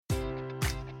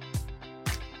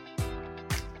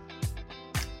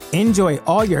Enjoy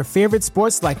all your favorite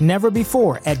sports like never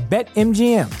before at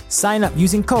BetMGM. Sign up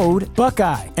using code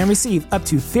Buckeye and receive up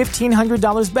to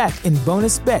 $1,500 back in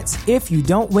bonus bets if you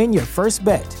don't win your first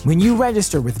bet. When you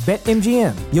register with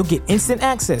BetMGM, you'll get instant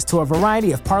access to a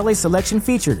variety of parlay selection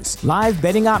features, live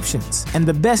betting options, and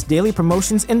the best daily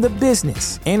promotions in the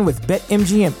business. And with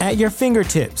BetMGM at your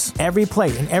fingertips, every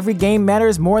play and every game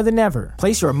matters more than ever.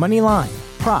 Place your money line,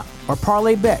 prop, or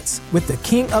parlay bets with the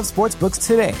king of sportsbooks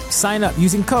today. Sign up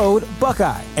using code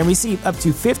Buckeye and receive up to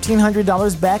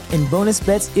 $1,500 back in bonus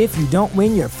bets if you don't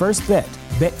win your first bet.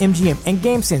 BetMGM and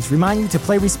GameSense remind you to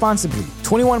play responsibly.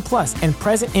 21 plus and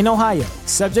present in Ohio,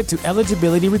 subject to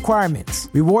eligibility requirements.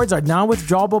 Rewards are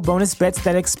non-withdrawable bonus bets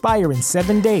that expire in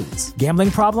 7 days. Gambling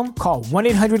problem? Call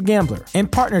 1-800-GAMBLER. In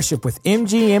partnership with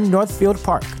MGM Northfield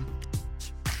Park.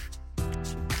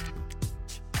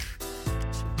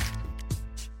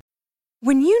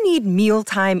 When you need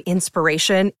mealtime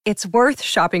inspiration, it's worth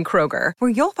shopping Kroger, where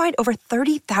you'll find over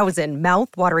 30,000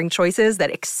 mouth-watering choices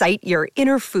that excite your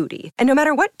inner foodie. And no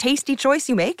matter what tasty choice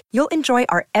you make, you'll enjoy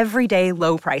our everyday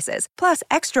low prices, plus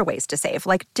extra ways to save,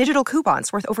 like digital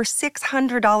coupons worth over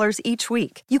 $600 each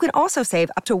week. You can also save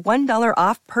up to $1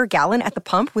 off per gallon at the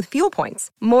pump with fuel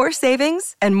points. More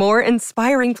savings and more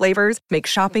inspiring flavors make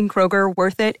shopping Kroger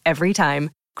worth it every time.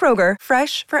 Kroger,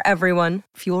 fresh for everyone.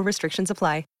 Fuel restrictions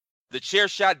apply.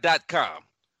 TheChairShot.com.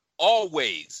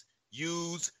 Always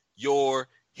use your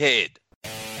head.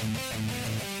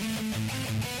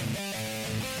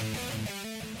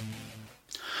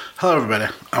 Hello everybody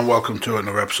and welcome to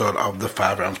another episode of the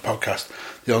 5 Rounds Podcast,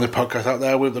 the only podcast out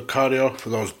there with the cardio for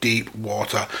those deep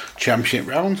water championship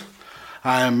rounds.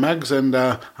 I am Megs and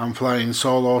I'm flying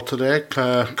solo today.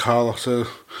 Carlos is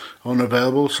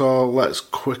unavailable, so let's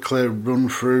quickly run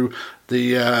through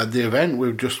the event.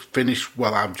 I've just finished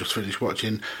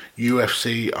watching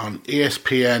UFC on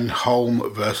ESPN,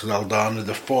 Holm versus Aldana,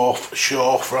 the fourth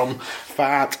show from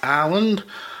Fight Island.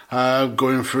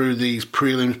 Going through these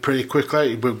prelims pretty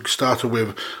quickly. We started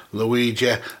with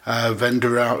Luigi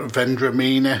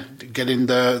Vendramini getting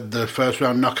the first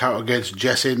round knockout against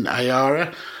Jessin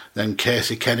Ayara. Then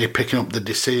Casey Kenny picking up the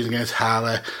decision against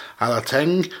Harley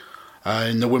Alateng.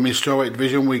 In the women's strawweight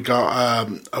division, we got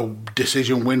a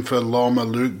decision win for Loma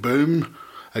Luke Boom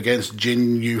against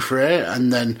Jin Yufrey.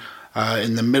 And then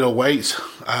in the middleweights,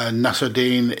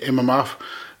 Nasruddin Imavov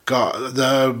got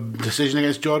the decision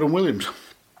against Jordan Williams.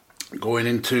 Going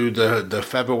into the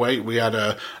featherweight, we had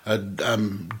a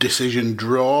decision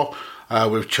draw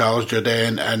with Charles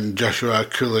Jourdain and Joshua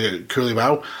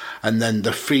Culibao. And then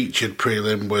the featured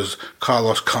prelim was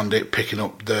Carlos Condit picking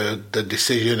up the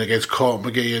decision against Court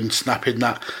McGee and snapping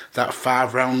that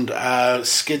 5-round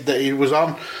skid that he was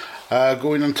on.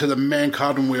 Going on to the main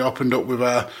card, and we opened up with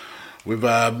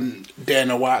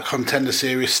Dana White Contender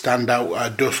Series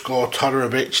standout Dusko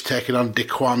Todorovic taking on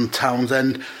Dequan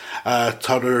Townsend.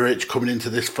 Todorovic coming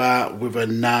into this fight with a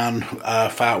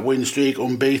 9-fight win streak,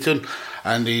 unbeaten,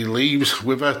 and he leaves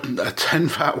with a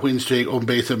 10-fight win streak,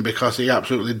 unbeaten, because he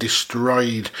absolutely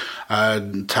destroyed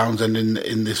Townsend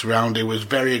in this round. He was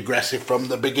very aggressive from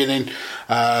the beginning.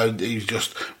 He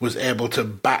just was able to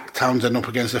back Townsend up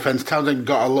against the fence. Townsend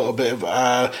got a little bit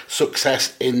of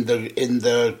success in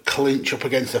the clinch up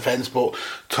against the fence, but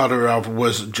Todorov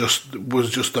was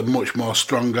just a much more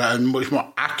stronger and much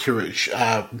more accurate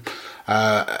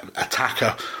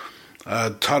attacker.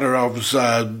 Todorov's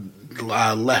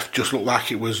left just looked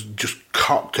like it was just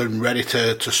cocked and ready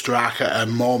to strike at a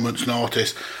moment's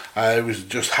notice. He was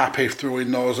just happy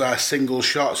throwing those single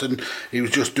shots, and he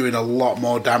was just doing a lot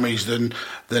more damage than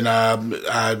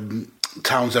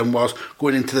Townsend was.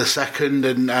 Going into the second,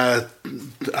 and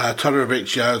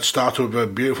Todorovic started with a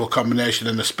beautiful combination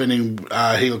and a spinning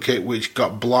heel kick which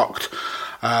got blocked,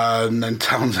 and then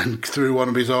Townsend threw one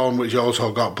of his own which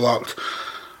also got blocked.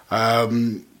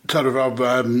 Todorov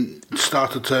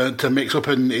started to mix up,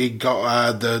 and he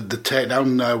got the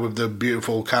takedown with the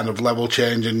beautiful kind of level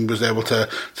change, and was able to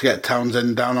get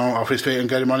Townsend down off his feet and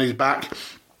get him on his back.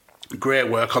 Great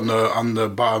work on the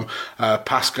bottom.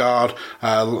 Pass guard,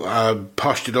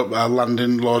 postured up,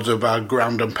 landing loads of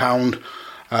ground and pound.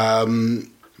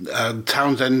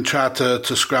 Townsend tried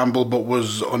to scramble but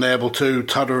was unable to.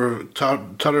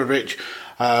 Todorovic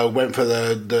went for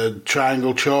the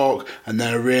triangle choke, and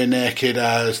then a rear naked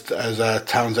as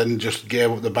Townsend just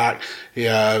gave up the back. He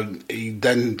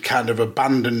then kind of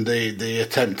abandoned the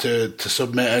attempt to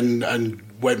submit and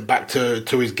went back to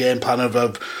his game plan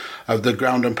of the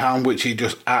ground and pound, which he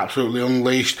just absolutely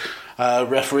unleashed.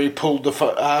 Referee pulled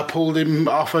him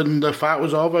off, and the fight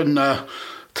was over. And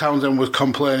Townsend was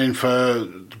complaining for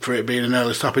it being an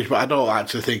early stoppage, but I don't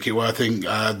actually think it was. I think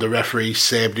the referee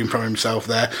saved him from himself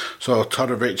there. So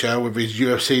Todorovic, with his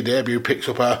UFC debut, picks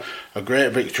up a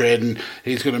great victory, and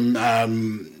he's going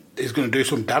to do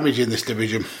some damage in this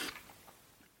division.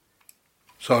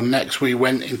 So next we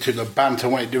went into the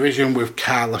bantamweight division with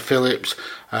Carla Phillips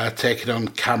taking on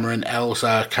Cameron Else.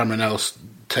 Cameron Else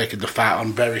taking the fight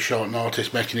on very short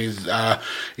notice, making his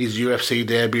UFC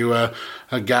debut. A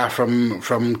guy from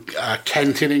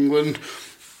Kent in England,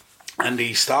 and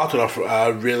he started off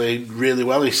really, really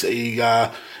well. He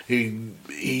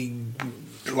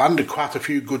landed quite a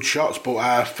few good shots,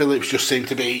 but Phillips just seemed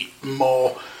to be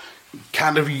more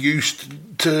kind of used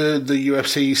to the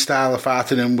UFC style of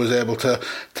fighting and was able to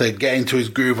get into his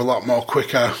groove a lot more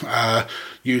quicker,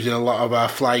 using a lot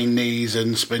of flying knees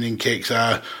and spinning kicks.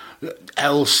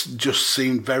 Else just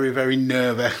seemed very, very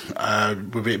nervy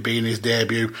with it being his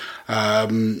debut.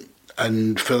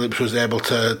 And Phillips was able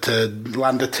to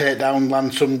land a takedown,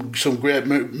 land some great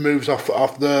moves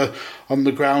on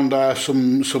the ground,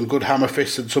 some good hammer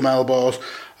fists and some elbows.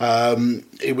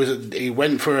 He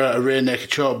went for a rear naked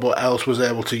choke, but Else was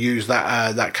able to use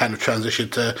that kind of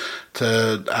transition to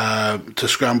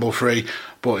scramble free.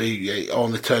 But it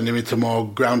only turned him into more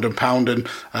ground and pound, and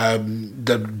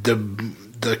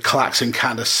the klaxon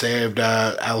kind of saved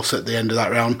Else at the end of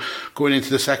that round. Going into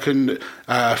the second,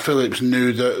 Phillips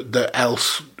knew that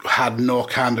Else had no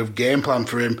kind of game plan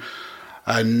for him,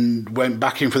 and went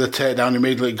back in for the takedown.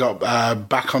 Immediately got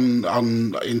back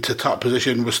on into top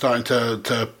position. Was starting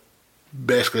to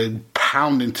basically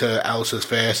pound into Else's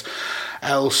face.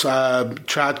 Else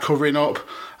tried covering up,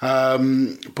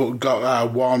 but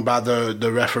got warned by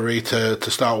the referee to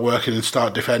start working and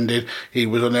start defending. He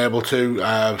was unable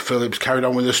to. Phillips carried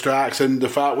on with the strikes, and the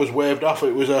fight was waved off.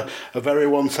 It was a very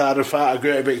one-sided fight. A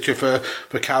great victory for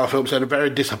Carla Phillips, and a very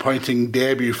disappointing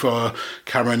debut for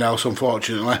Cameron Else,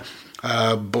 unfortunately.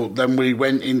 But then we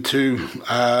went into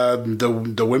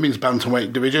the women's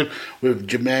bantamweight division with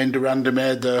Germaine de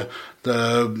Randamie,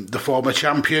 the former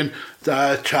champion,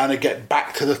 trying to get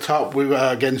back to the top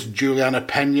against Juliana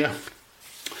Pena.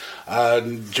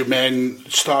 Germaine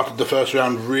started the first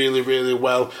round really, really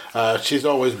well. She's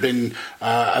always been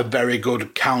a very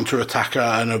good counter-attacker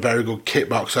and a very good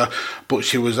kickboxer, but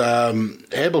she was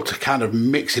able to kind of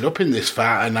mix it up in this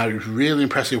fight, and I was really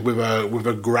impressive with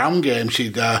a ground game. She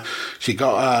got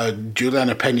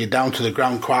Juliana Pena down to the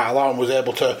ground quite a lot and was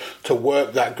able to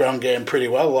work that ground game pretty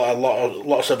well.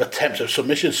 Lots of attempts of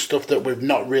submission, stuff that we've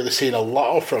not really seen a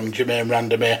lot of from Germaine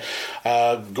Randamie.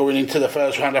 Going into the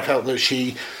first round, I felt that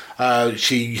she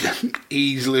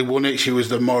easily won it. She was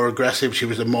the more aggressive. She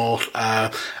was the more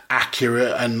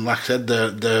accurate, and like I said,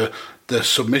 the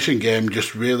submission game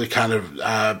just really kind of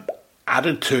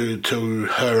added to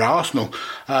her arsenal.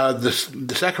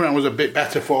 The second round was a bit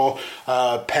better for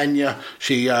Pena.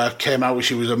 She came out.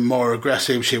 She was more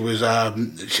aggressive. She was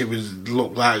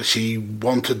looked like she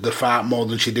wanted the fight more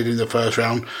than she did in the first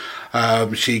round.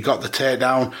 She got the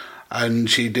takedown, and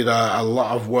she did a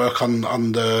lot of work on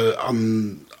the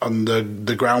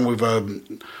ground with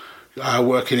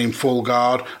working in full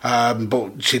guard,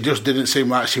 but she just didn't seem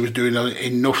like she was doing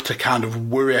enough to kind of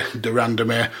worry de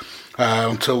Randamie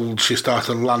until she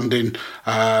started landing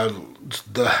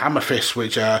the hammer fist,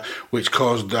 which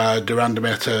caused de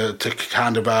Randamie to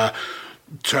kind of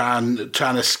try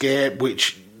and escape,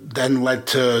 which then led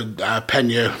to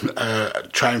Pena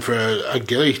trying for a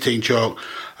guillotine choke.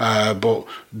 But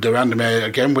de Randamie,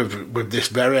 again, with this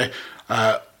very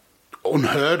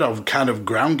unheard of kind of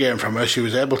ground game from her, she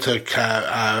was able to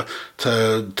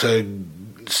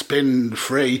spin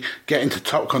free, get into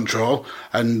top control,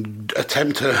 and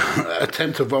attempt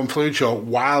a Von Flue choke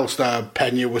whilst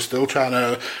Pena was still trying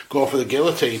to go for the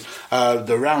guillotine.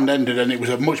 The round ended, and it was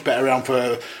a much better round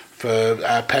for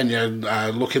Pena,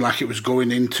 looking like it was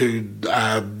going into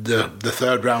the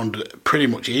third round pretty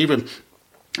much even.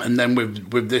 And then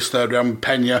with this third round,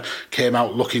 Pena came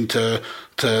out looking to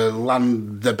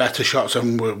land the better shots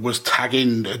and was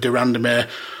tagging de Randamie.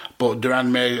 But de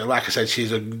Randamie, like I said,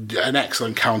 she's an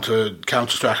excellent counter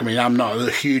striker. I mean, I'm not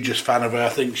the hugest fan of her. I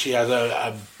think she has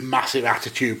a massive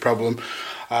attitude problem.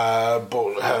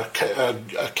 But her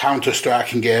counter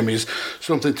striking game is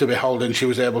something to behold, and she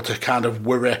was able to kind of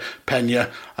worry Pena.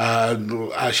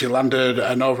 She landed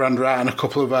an overhand right and a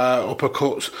couple of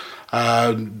uppercuts.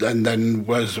 And then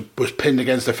was pinned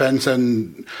against the fence,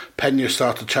 and Pena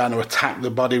started trying to attack the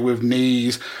body with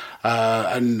knees,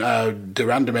 and de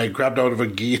Randamie grabbed hold of a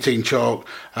guillotine choke,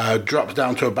 drops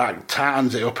down to her back,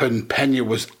 tightens it up, and Pena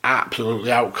was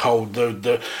absolutely out cold.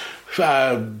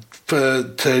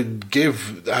 To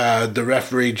give the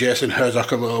referee Jason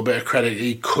Herzog a little bit of credit,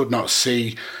 he could not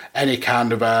see any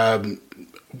kind of.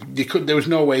 There was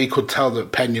no way he could tell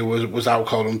that Pena was out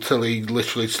cold until he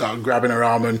literally started grabbing her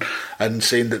arm and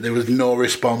seeing that there was no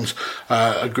response.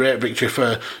 A great victory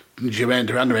for Germaine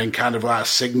de Randamie, kind of like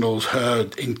signals her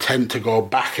intent to go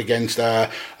back against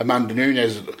Amanda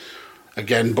Nunes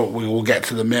again. But we will get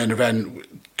to the main event.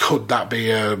 Could that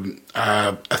be a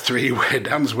three-way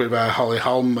dance with Holly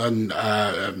Holm and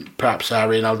perhaps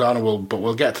Irene Aldana? But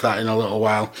we'll get to that in a little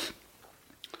while.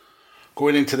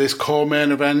 Going into this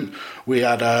co-main event, we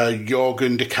had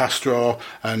Jorgen De Castro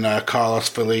and Carlos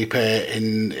Felipe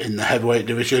in the heavyweight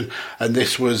division, and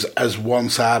this was as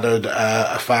one-sided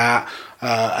a fight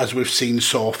as we've seen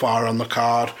so far on the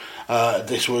card.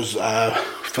 This was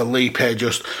Felipe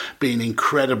just being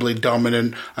incredibly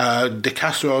dominant. De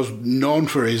Castro's known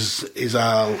for his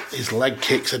leg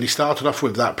kicks, and he started off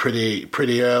with that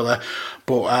pretty early.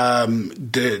 But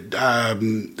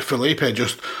Felipe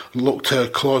just looked to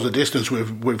close the distance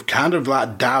with kind of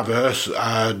like diverse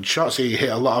shots. He hit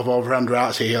a lot of overhand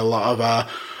rights. He hit a lot of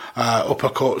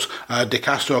uppercuts. De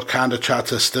Castro kind of tried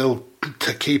to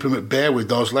keep him at bay with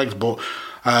those legs, but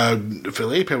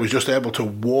Felipe was just able to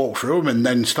walk through him and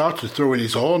then started throwing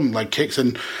his own leg kicks,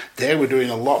 and they were doing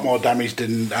a lot more damage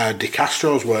than De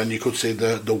Castro's were, and you could see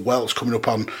the welts coming up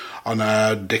on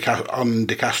De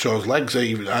Castro's legs.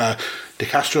 De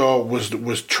Castro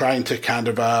was trying to kind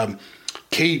of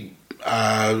keep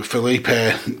Felipe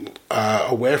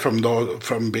away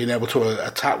from being able to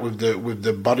attack with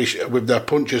the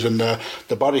punches and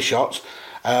the body shots.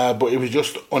 But he was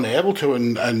just unable to,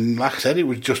 and like I said, it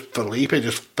was just Felipe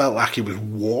just felt like he was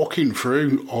walking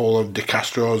through all of De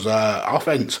Castro's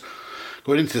offense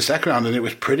going into the second round, and it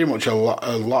was pretty much a lot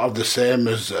of the same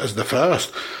as the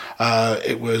first.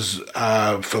 It was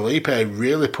Felipe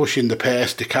really pushing the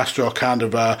pace, De Castro kind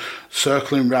of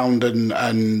circling round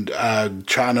and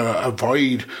trying to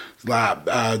avoid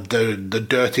the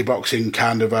dirty boxing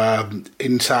kind of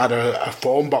inside a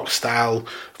phone box style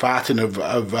fighting of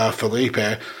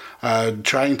Felipe,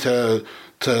 trying to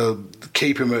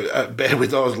keep him at bay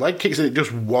with those leg kicks, and it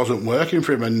just wasn't working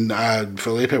for him. And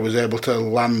Felipe was able to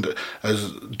land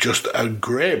as just a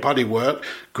great body work,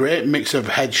 great mix of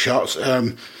headshots.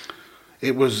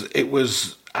 It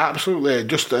was absolutely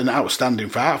just an outstanding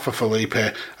fight for Felipe.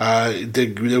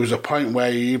 There was a point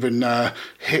where he even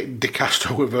hit De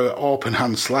Castro with an open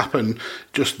hand slap, and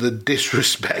just the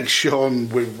disrespect shown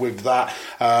with that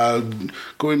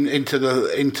going into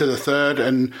the third,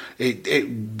 and it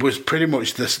was pretty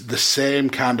much the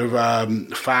same kind of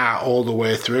fight all the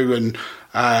way through, and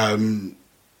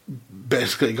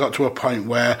basically it got to a point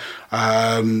where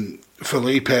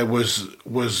Felipe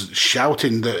was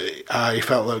shouting that he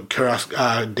felt that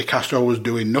De Castro was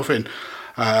doing nothing,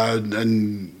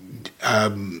 and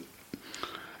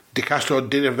De Castro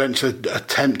did eventually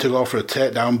attempt to go for a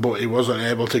takedown, but he wasn't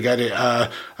able to get it,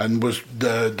 and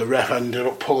the ref ended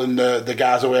up pulling the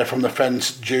guys away from the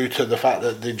fence due to the fact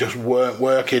that they just weren't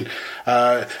working.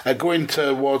 Going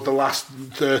towards the last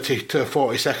 30 to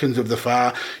 40 seconds of the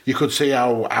fight, you could see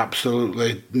how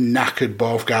absolutely knackered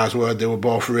both guys were. They were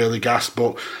both really gassed,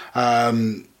 but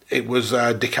it was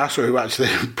De Castro who actually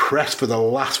pressed for the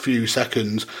last few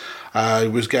seconds. He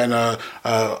was getting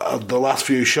the last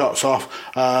few shots off,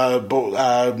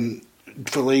 but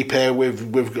Felipe,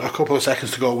 with a couple of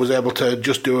seconds to go, was able to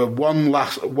just do one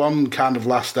kind of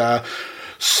last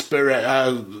spurt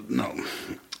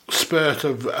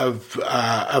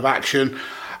of action,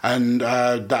 and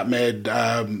that made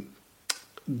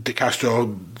De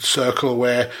Castro circle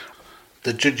away.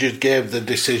 The judges gave the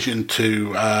decision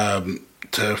to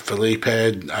Felipe,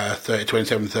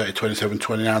 30-27, 30-27,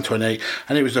 29-28,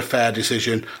 and it was a fair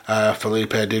decision.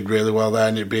 Felipe did really well there,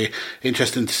 and it'd be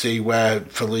interesting to see where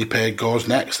Felipe goes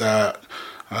next,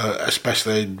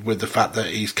 especially with the fact that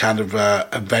he's kind of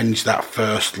avenged that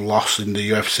first loss in the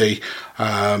UFC.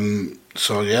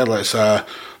 So yeah, let's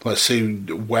see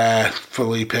where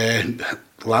Felipe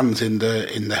lands in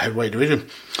the heavyweight division.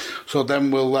 So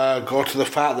then we'll go to the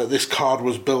fact that this card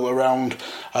was built around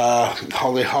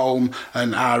Holly Holm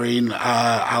and Irene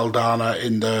Aldana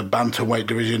in the bantamweight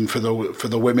division for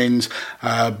the women's.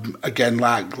 Again,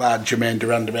 like Germaine de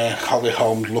Randamie, Holly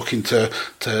Holm looking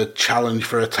to challenge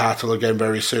for a title again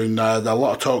very soon. There's a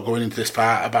lot of talk going into this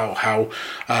fight about how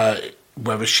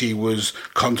whether she was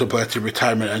contemplating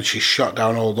retirement, and she shot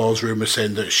down all those rumours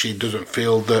saying that she doesn't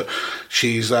feel that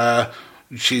she's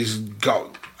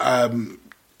got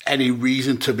any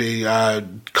reason to be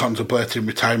contemplating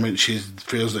retirement. She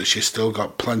feels that she's still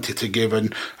got plenty to give,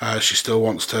 and she still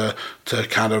wants to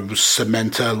kind of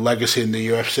cement her legacy in the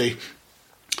UFC.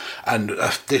 And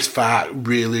this fight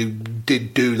really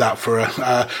did do that for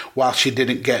her. While she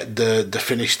didn't get the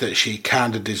finish that she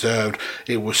kind of deserved,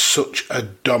 it was such a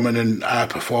dominant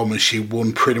performance. She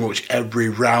won pretty much every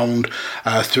round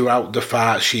throughout the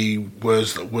fight. She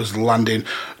was landing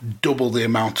double the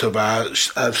amount of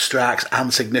strikes,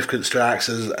 and significant strikes,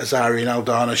 as Irene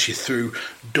Aldana. She threw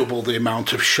double the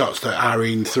amount of shots that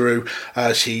Irene threw.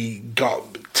 She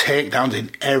got takedowns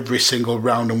in every single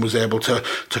round and was able to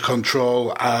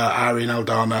control Irene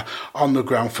Aldana on the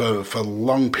ground for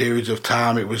long periods of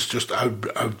time. It was just a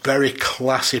very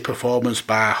classy performance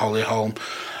by Holly Holm.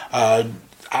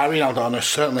 Irene Aldana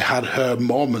certainly had her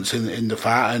moments in the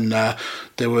fight, and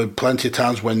there were plenty of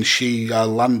times when she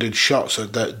landed shots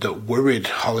that worried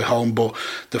Holly Holm, but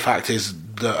the fact is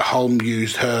that Holm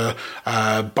used her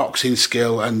boxing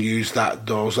skill and used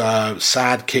those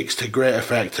side kicks to great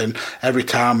effect, and every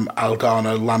time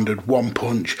Aldana landed one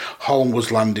punch, Holm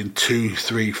was landing 2,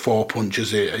 3, 4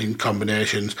 punches in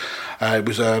combinations. It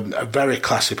was a very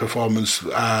classy performance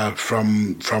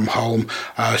from Holm.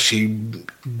 She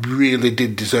really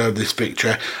did deserve this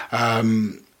victory.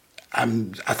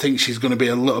 And I think she's going to be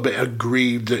a little bit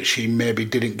aggrieved that she maybe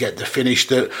didn't get the finish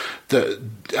that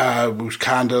was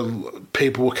kind of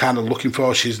people were kind of looking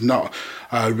for. She's not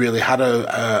really had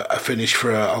a finish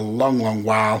for a long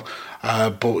while,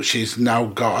 but she's now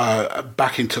got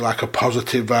back into like a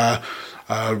positive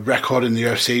record in the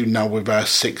UFC now with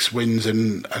 6 wins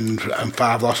and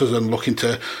 5 losses, and looking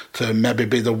to maybe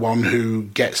be the one who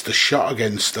gets the shot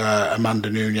against Amanda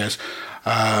Nunes.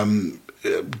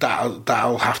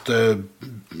 That'll have to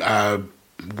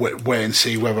wait and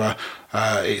see whether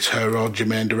it's her or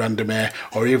Germaine de Randamie,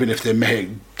 or even if they make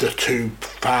the 2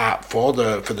 fight for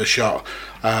the shot.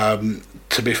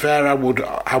 To be fair, I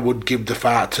would give the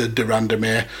fight to de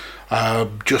Randamie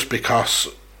just because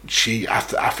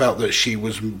I felt that she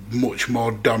was much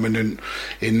more dominant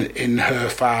in her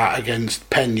fight against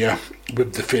Pena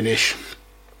with the finish.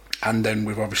 And then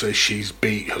with obviously she's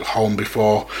beat Holm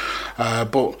before,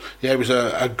 but yeah, it was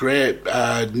a great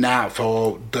night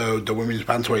for the women's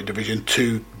bantamweight division.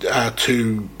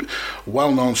 Two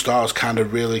well-known stars kind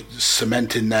of really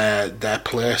cementing their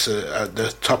place at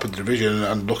the top of the division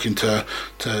and looking to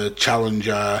challenge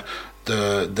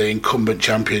the incumbent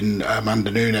champion Amanda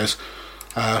Nunes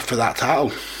for that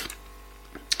title.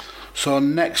 So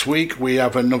next week we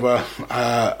have another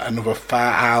Fight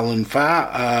Island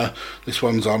fight. This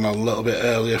one's on a little bit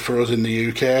earlier for us in the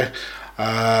UK,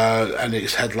 and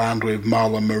it's headlined with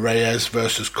Marlon Moraes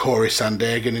versus Corey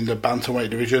Sandhagen in the bantamweight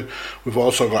division. We've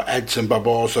also got Edson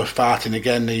Barboza fighting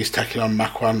again. He's taking on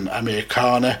Makwan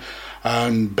Amirkhani,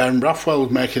 and Ben Rothwell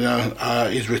making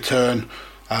his return,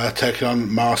 taking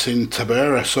on Marcin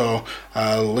Tybura. So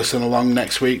listen along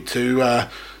next week to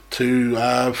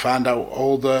find out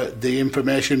all the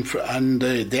information and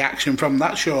the action from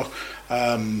that show.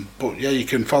 But yeah, you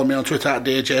can follow me on Twitter at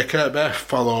DJ Kirkby,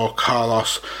 follow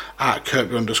Carlos at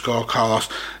Kirkby_Carlos.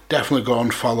 Definitely go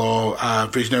and follow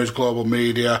Visionaries Global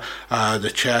Media,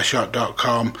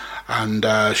 thechairshot.com,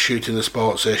 and Shooting the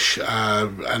Sports-ish,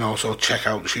 and also check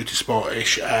out Shooting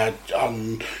Sport-ish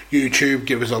on YouTube.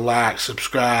 Give us a like,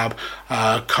 subscribe,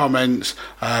 comments.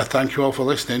 Thank you all for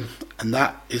listening, and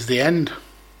that is the end.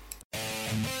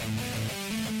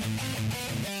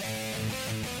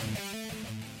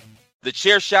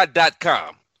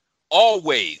 TheChairShot.com.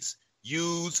 Always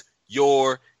use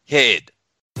your head.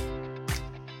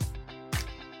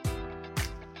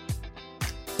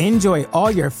 Enjoy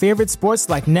all your favorite sports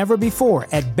like never before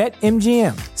at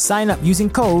BetMGM. Sign up using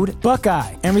code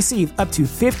Buckeye and receive up to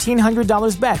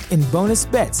 $1,500 back in bonus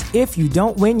bets if you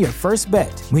don't win your first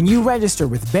bet. When you register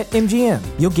with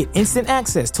BetMGM, you'll get instant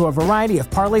access to a variety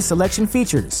of parlay selection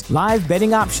features, live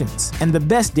betting options, and the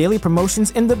best daily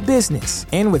promotions in the business.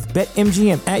 And with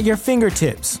BetMGM at your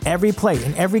fingertips, every play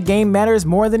and every game matters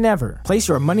more than ever. Place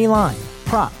your money line,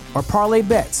 prop, or parlay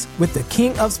bets with the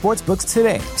king of sportsbooks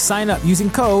today. Sign up using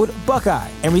code Buckeye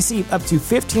and receive up to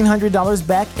 $1,500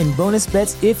 back in bonus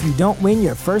bets if you don't win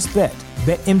your first bet.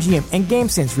 BetMGM and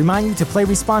GameSense remind you to play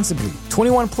responsibly.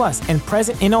 21 plus and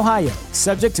present in Ohio,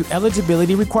 subject to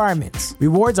eligibility requirements.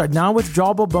 Rewards are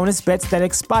non-withdrawable bonus bets that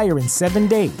expire in 7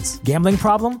 days. Gambling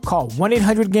problem? Call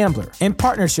 1-800-GAMBLER. In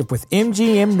partnership with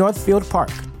MGM Northfield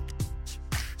Park.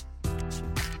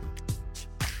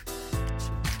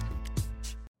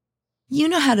 You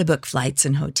know how to book flights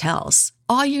and hotels.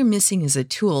 all you're missing is a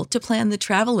tool to plan the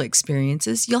travel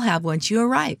experiences you'll have once you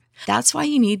arrive. That's why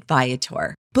you need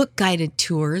Viator. Book guided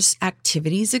tours,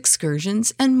 activities,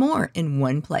 excursions, and more in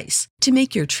one place to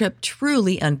make your trip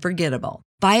truly unforgettable.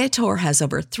 Viator has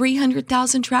over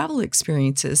 300,000 travel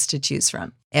experiences to choose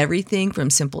from. Everything from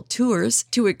simple tours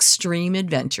to extreme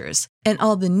adventures and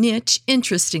all the niche,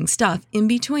 interesting stuff in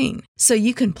between. So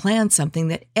you can plan something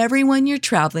that everyone you're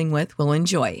traveling with will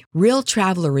enjoy. Real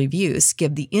traveler reviews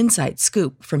give the inside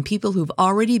scoop from people who've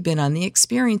already been on the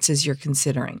experiences you're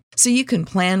considering. So you can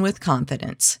plan with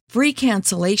confidence. Free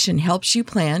cancellation helps you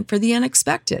plan for the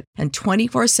unexpected. And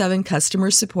 24/7 customer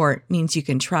support means you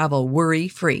can travel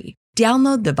worry-free.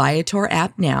 Download the Viator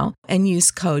app now and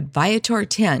use code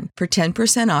Viator10 for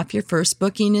 10% off your first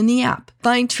booking in the app.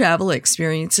 Find travel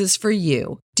experiences for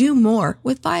you. Do more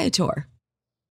with Viator.